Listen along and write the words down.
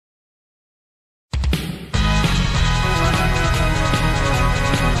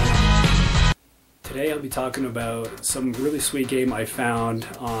Today I'll be talking about some really sweet game I found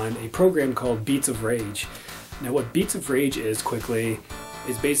on a program called Beats of Rage. Now what Beats of Rage is, quickly,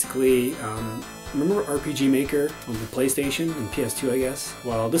 is basically, remember RPG Maker on the PlayStation and PS2 I guess?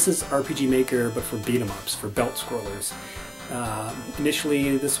 Well, this is RPG Maker but for beat 'em ups, for belt scrollers.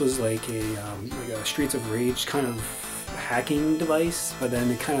 Initially this was like a Streets of Rage kind of hacking device, but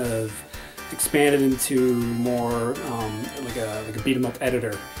then it kind of expanded into more like a beat 'em up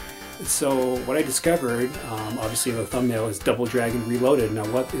editor. So what I discovered, obviously the thumbnail, is Double Dragon Reloaded. Now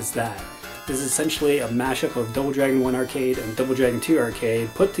what is that? This is essentially a mashup of Double Dragon 1 Arcade and Double Dragon 2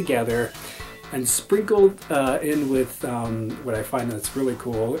 Arcade put together and sprinkled in with what I find that's really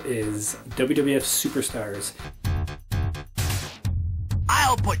cool is WWF Superstars.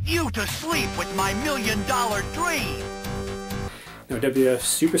 I'll put you to sleep with my $1 million dream! Now WWF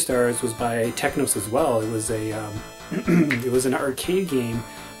Superstars was by Technos as well. It was a it was an arcade game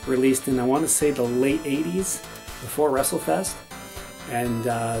released in, I want to say, the late 80s, before WrestleFest.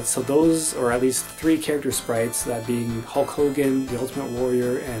 And so those, or at least 3 character sprites, that being Hulk Hogan, the Ultimate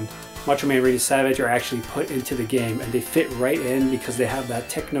Warrior, and Macho Man Randy Savage, are actually put into the game, and they fit right in because they have that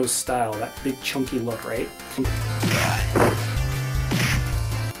Techno style, that big chunky look, right?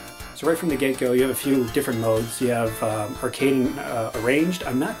 So right from the get-go, you have a few different modes. You have arcade and arranged.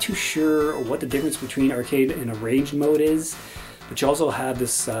 I'm not too sure what the difference between arcade and arranged mode is, but you also have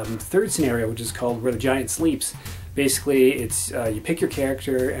this third scenario, which is called Where the Giant Sleeps. Basically, it's you pick your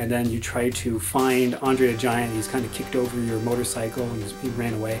character and then you try to find Andre the Giant. He's kind of kicked over your motorcycle and he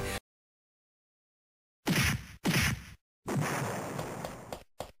ran away.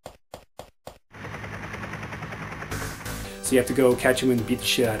 So you have to go catch him and beat the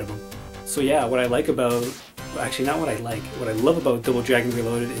shit out of him. So yeah, what I like about, actually not what I like, what I love about Double Dragon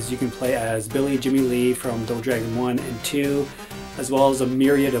Reloaded is you can play as Billy Jimmy Lee from Double Dragon 1 and 2, as well as a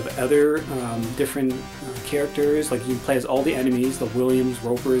myriad of other different characters. Like you can play as all the enemies, the Williams,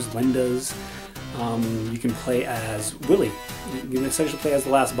 Ropers, Lindas. You can play as Willie. You can essentially play as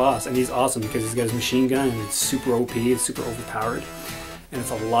the last boss, and he's awesome because he's got his machine gun and it's super OP, it's super overpowered. And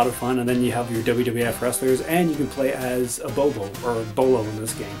it's a lot of fun. And then you have your WWF wrestlers, and you can play as a Bobo, or Bolo in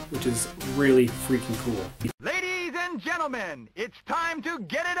this game, which is really freaking cool. Ladies and gentlemen, it's time to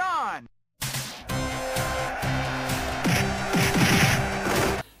get it on!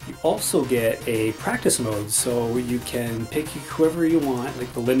 You also get a practice mode, so you can pick whoever you want,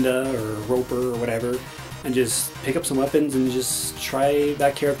 like the Linda or Roper or whatever, and just pick up some weapons and just try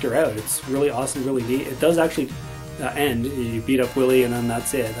that character out. It's really awesome, really neat. It does actually end. You beat up Willie and then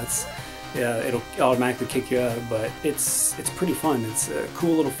that's it. It'll automatically kick you out, but it's pretty fun. It's a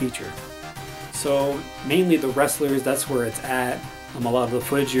cool little feature. So mainly the wrestlers, that's where it's at. A lot of the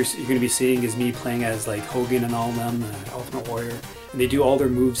footage you're going to be seeing is me playing as like Hogan and all of them, Ultimate Warrior. And they do all their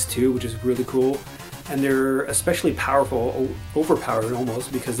moves too, which is really cool. And they're especially powerful, overpowered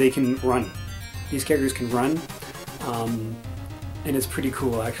almost, because they can run. These characters can run. And it's pretty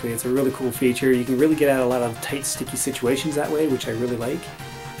cool, actually. It's a really cool feature. You can really get out a lot of tight, sticky situations that way, which I really like.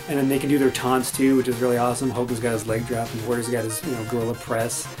 And then they can do their taunts too, which is really awesome. Hogan's got his leg drop, and Warrior's got his gorilla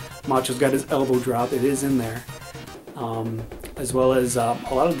press. Macho's got his elbow drop. It is in there. As well as a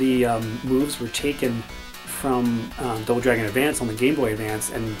lot of the moves were taken from Double Dragon Advance on the Game Boy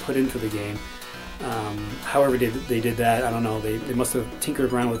Advance and put into the game. However they did that, I don't know. They must have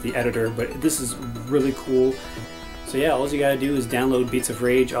tinkered around with the editor, but this is really cool. So yeah, all you gotta do is download Beats of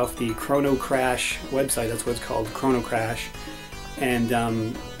Rage off the Chrono Crash website. That's what it's called, Chrono Crash. And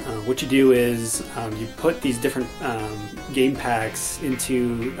what you do is you put these different game packs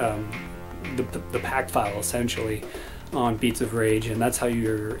into the pack file, essentially, on Beats of Rage, and that's how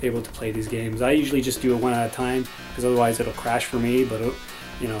you're able to play these games. I usually just do it one at a time because otherwise it'll crash for me, but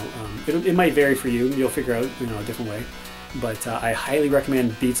it might vary for you. You'll figure out a different way. But I highly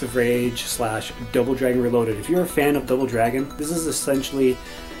recommend Beats of Rage / Double Dragon Reloaded. If you're a fan of Double Dragon, this is essentially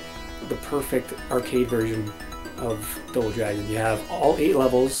the perfect arcade version of Double Dragon. You have all 8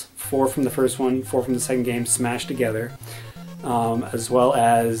 levels, 4 from the first one, 4 from the second game, smashed together, as well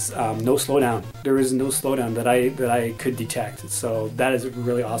as no slowdown. There is no slowdown that I could detect. So that is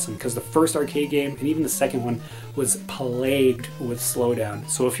really awesome, because the first arcade game and even the second one was plagued with slowdown.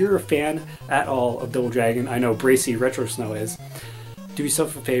 So if you're a fan at all of Double Dragon, I know Bracy Retro Snow is, do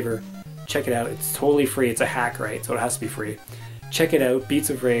yourself a favor, check it out. It's totally free. It's a hack, right? So it has to be free. Check it out, Beats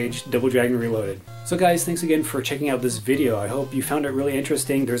of Rage, Double Dragon Reloaded. So guys, thanks again for checking out this video. I hope you found it really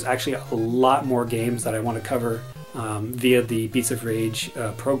interesting. There's actually a lot more games that I want to cover via the Beats of Rage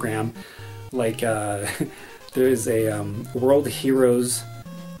program. Like there is a World Heroes,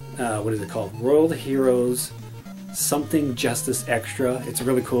 what is it called? World Heroes Something Justice Extra. It's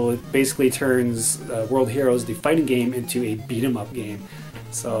really cool. It basically turns World Heroes, the fighting game, into a beat 'em up game.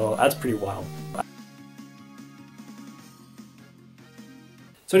 So that's pretty wild.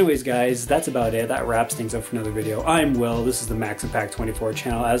 So anyways guys, that's about it. That wraps things up for another video. I'm Will, this is the Max Impact 24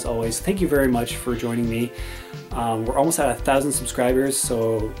 channel. As always, thank you very much for joining me. We're almost at 1,000 subscribers,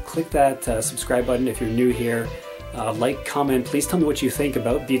 so click that subscribe button if you're new here. Like, comment, please tell me what you think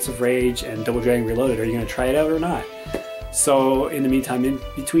about Beats of Rage and Double Dragon Reloaded. Are you going to try it out or not? So in the meantime, in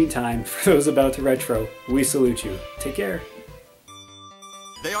between time, for those about to retro, we salute you. Take care.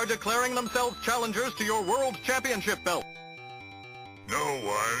 They are declaring themselves challengers to your World Championship belt. No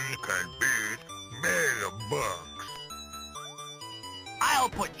one can beat Megabucks. I'll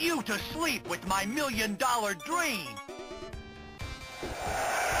put you to sleep with my $1 million dream.